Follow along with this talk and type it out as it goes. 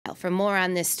For more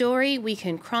on this story, we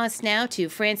can cross now to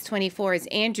France 24's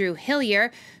Andrew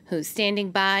Hilliar, who's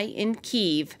standing by in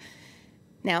Kyiv.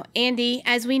 Now, Andy,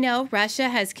 as we know, Russia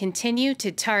has continued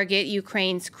to target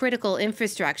Ukraine's critical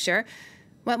infrastructure.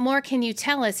 What more can you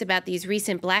tell us about these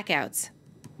recent blackouts?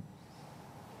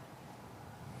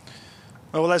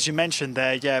 Well, as you mentioned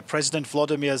there, President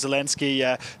Volodymyr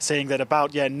Zelensky saying that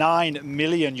about 9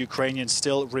 million Ukrainians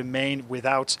still remain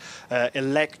without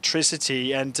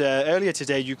electricity. And earlier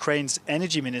today, Ukraine's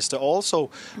energy minister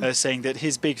also saying that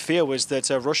his big fear was that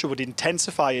Russia would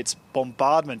intensify its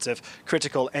bombardment of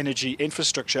critical energy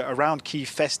infrastructure around key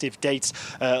festive dates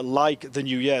like the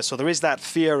New Year. So there is that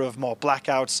fear of more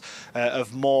blackouts,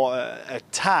 of more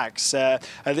attacks.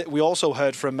 We also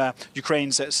heard from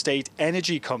Ukraine's state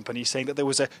energy company saying that there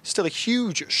was still a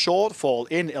huge shortfall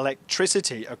in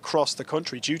electricity across the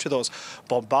country due to those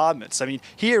bombardments. I mean,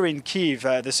 here in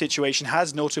Kyiv, the situation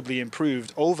has notably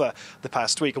improved over the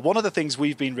past week. One of the things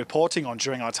we've been reporting on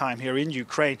during our time here in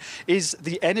Ukraine is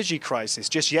the energy crisis.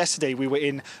 Just yesterday, we were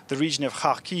in the region of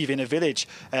Kharkiv, in a village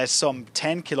some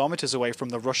 10 kilometers away from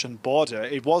the Russian border.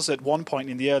 It was at one point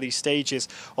in the early stages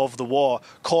of the war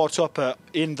caught up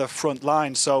in the front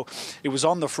line. So it was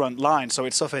on the front line. So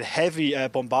it suffered heavy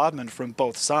bombardment from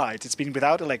both sides. It's been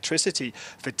without electricity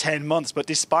for 10 months. But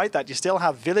despite that, you still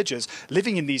have villagers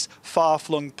living in these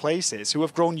far-flung places who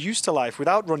have grown used to life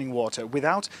without running water,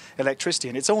 without electricity.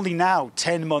 And it's only now,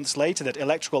 10 months later, that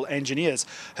electrical engineers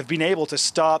have been able to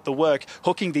start the work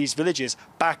hooking these villages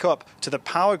back up to the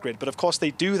power grid. But of course,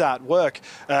 they do that work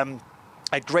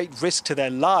at great risk to their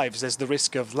lives. There's the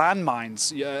risk of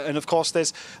landmines, and of course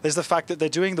there's the fact that they're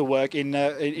doing the work in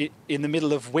the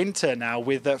middle of winter now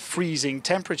with freezing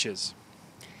temperatures.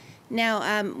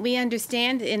 Now, we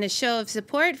understand in a show of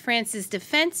support, France's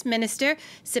Defense Minister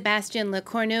Sebastien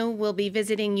Lecornu will be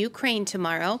visiting Ukraine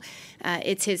tomorrow.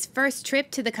 It's his first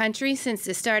trip to the country since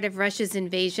the start of Russia's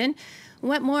invasion.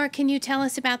 What more can you tell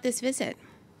us about this visit?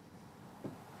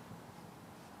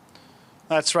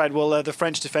 That's right. Well, the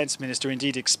French Defense Minister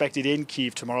indeed expected in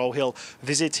Kyiv tomorrow. He'll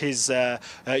visit his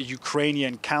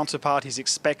Ukrainian counterpart. He's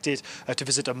expected to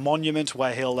visit a monument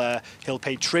where he'll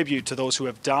pay tribute to those who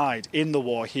have died in the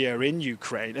war here in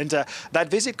Ukraine. And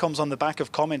that visit comes on the back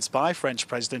of comments by French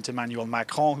President Emmanuel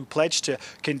Macron, who pledged to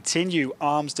continue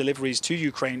arms deliveries to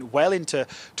Ukraine well into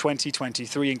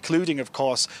 2023, including, of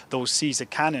course, those Caesar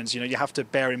cannons. You know, you have to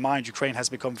bear in mind Ukraine has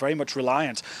become very much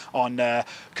reliant on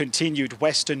continued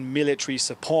Western military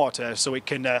support so it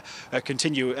can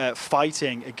continue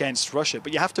fighting against Russia.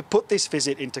 But you have to put this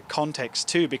visit into context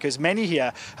too, because many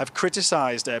here have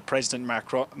criticized President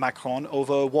Macron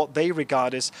over what they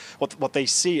regard as what they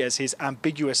see as his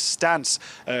ambiguous stance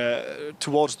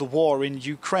towards the war in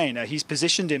Ukraine. He's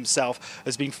positioned himself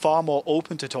as being far more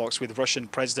open to talks with Russian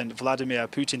President Vladimir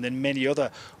Putin than many other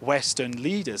Western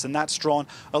leaders, and that's drawn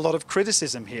a lot of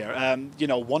criticism here. You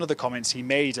know, one of the comments he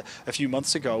made a few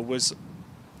months ago was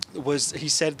he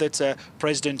said that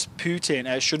President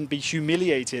Putin shouldn't be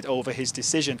humiliated over his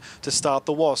decision to start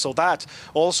the war. So that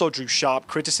also drew sharp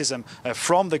criticism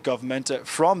from the government,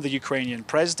 from the Ukrainian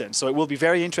president. So it will be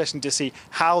very interesting to see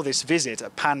how this visit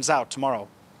pans out tomorrow.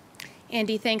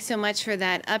 Andy, thanks so much for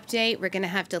that update. We're going to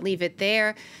have to leave it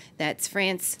there. That's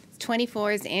France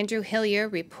 24's Andrew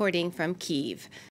Hilliar reporting from Kyiv.